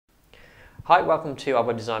Hi, welcome to our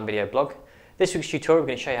web design video blog. This week's tutorial we're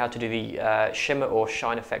going to show you how to do the shimmer or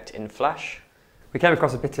shine effect in Flash. We came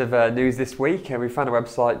across a bit of news this week and we found a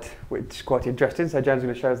website which is quite interesting, so James is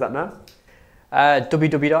going to show us that now.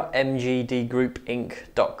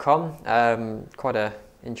 www.mgdgroup.inc.com, quite an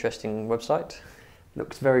interesting website.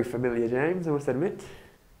 Looks very familiar, James, I must admit.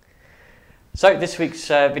 So this week's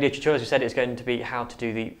video tutorial, as we said, is going to be how to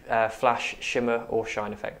do the Flash shimmer or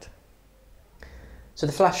shine effect. So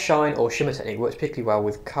the flash shine or shimmer technique works particularly well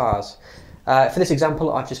with cars. For this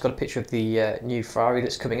example, I've just got a picture of the new Ferrari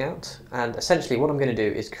that's coming out, and essentially what I'm going to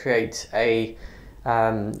do is create a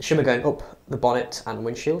shimmer going up the bonnet and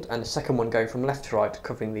windshield, and a second one going from left to right,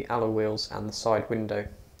 covering the alloy wheels and the side window.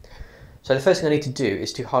 So the first thing I need to do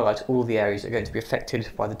is to highlight all the areas that are going to be affected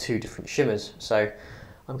by the two different shimmers. So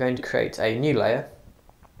I'm going to create a new layer,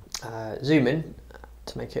 zoom in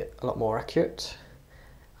to make it a lot more accurate,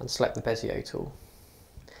 and select the Bezier tool.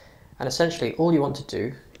 And essentially all you want to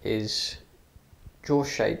do is draw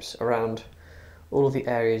shapes around all of the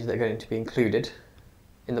areas that are going to be included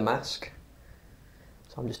in the mask.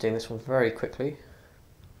 So I'm just doing this one very quickly.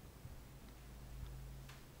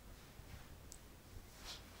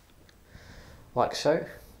 Like so,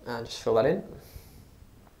 and just fill that in.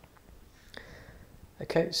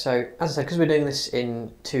 Okay, so as I said, because we're doing this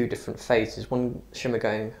in two different phases, one shimmer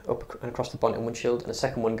going up and across the bonnet and windshield, and a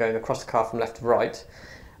second one going across the car from left to right,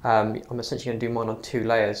 I'm essentially going to do mine on two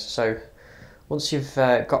layers. So once you've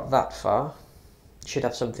got that far, you should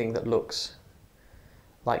have something that looks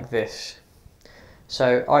like this.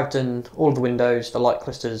 So I've done all of the windows, the light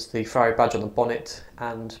clusters, the Ferrari badge on the bonnet,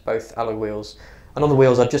 and both alloy wheels. And on the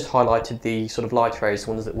wheels I've just highlighted the sort of light areas,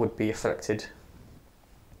 the ones that would be affected.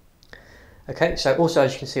 Okay, so also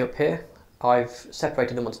as you can see up here, I've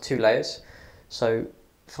separated them onto two layers. So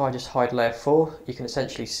if I just hide layer 4, you can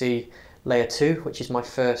essentially see layer 2, which is my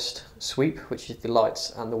first sweep, which is the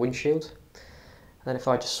lights and the windshield. And then if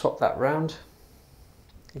I just swap that round,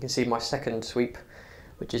 you can see my second sweep,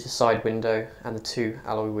 which is the side window and the two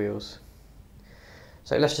alloy wheels.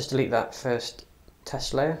 So let's just delete that first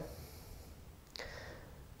test layer.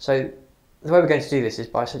 So the way we're going to do this is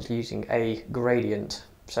by essentially using a gradient.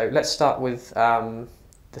 So let's start with the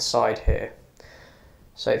side here.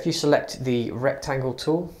 So if you select the rectangle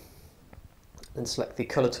tool, then select the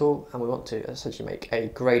colour tool, and we want to essentially make a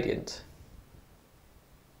gradient.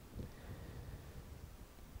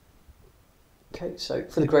 Okay, so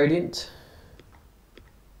for the gradient,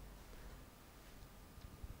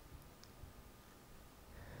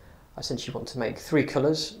 I essentially want to make 3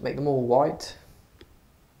 colours, make them all white.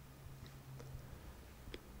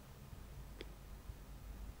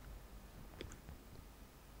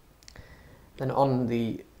 Then on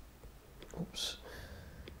the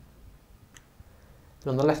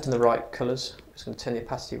on the left and the right colours, I'm just going to turn the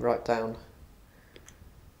opacity right down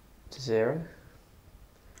to 0.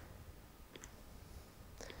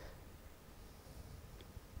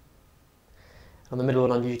 On the middle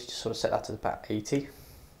one, I'm usually just sort of set that to about 80.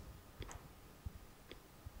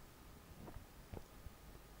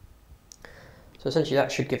 So essentially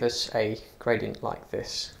that should give us a gradient like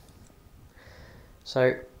this.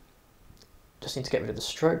 So just need to get rid of the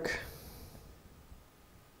stroke.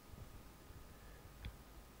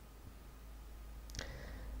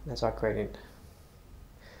 There's our gradient.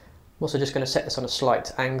 I'm also just going to set this on a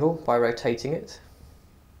slight angle by rotating it.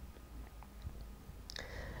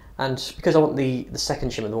 And because I want the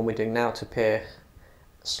second shimmer, the one we're doing now, to appear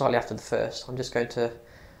slightly after the first, I'm just going to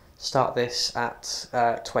start this at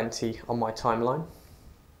 20 on my timeline.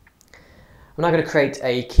 I'm now going to create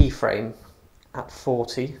a keyframe at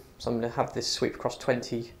 40. So I'm going to have this sweep across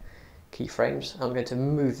 20 keyframes. I'm going to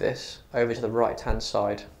move this over to the right hand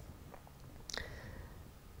side.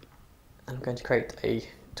 And I'm going to create a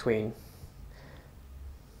tween.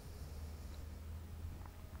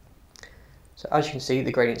 So as you can see,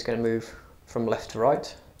 the gradient is going to move from left to right.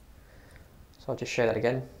 So I'll just show that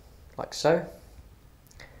again, like so.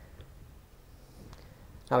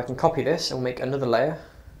 Now we can copy this and we'll make another layer.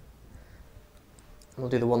 And we'll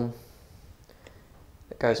do the one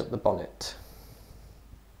that goes up the bonnet.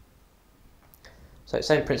 So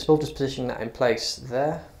same principle, just positioning that in place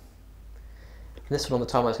there. And this one on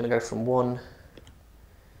the timeline is going to go from 1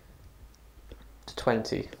 to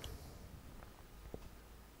 20.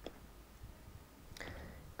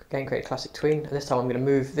 Again, create a classic tween, and this time I'm going to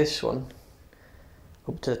move this one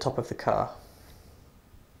up to the top of the car.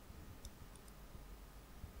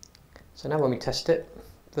 So now when we test it,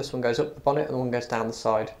 this one goes up the bonnet and the one goes down the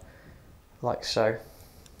side, like so.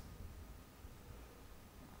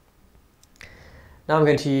 Now I'm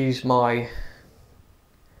going to use my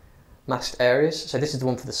masked areas. So this is the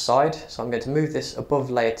one for the side. So I'm going to move this above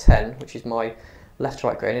layer 10, which is my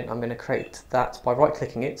left-right gradient. I'm going to create that by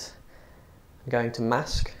right-clicking it. I'm going to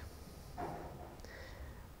mask.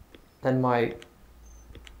 Then my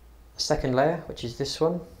second layer, which is this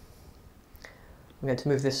one. I'm going to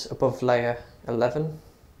move this above layer 11.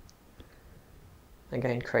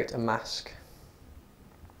 Again, create a mask.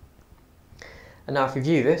 And now if we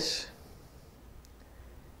view this,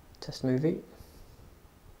 test movie,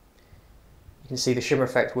 you can see the shimmer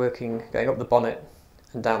effect working, going up the bonnet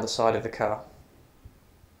and down the side of the car.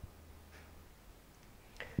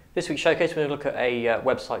 This week's showcase, we're going to look at a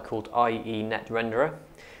website called IE Net Renderer.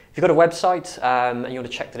 If you've got a website and you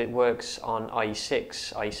want to check that it works on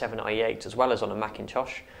IE6, IE7, IE8, as well as on a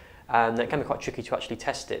Macintosh, then it can be quite tricky to actually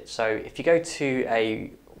test it. So if you go to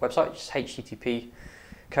a website, just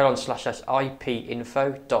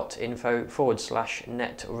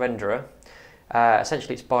http://ipinfo.info/net renderer.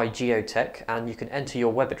 Essentially it's by Geotech, and you can enter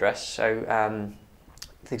your web address. So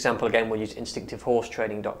for example, again, we'll use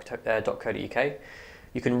instinctiveHorseTraining.co.uk.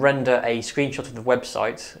 You can render a screenshot of the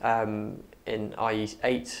website in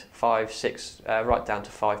IE8, 5, 6, right down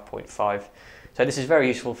to 5.5. So this is very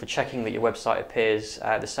useful for checking that your website appears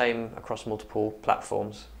the same across multiple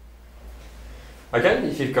platforms. Again,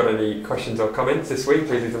 if you've got any questions or comments this week,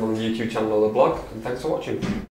 please leave them on the YouTube channel or the blog, and thanks for watching.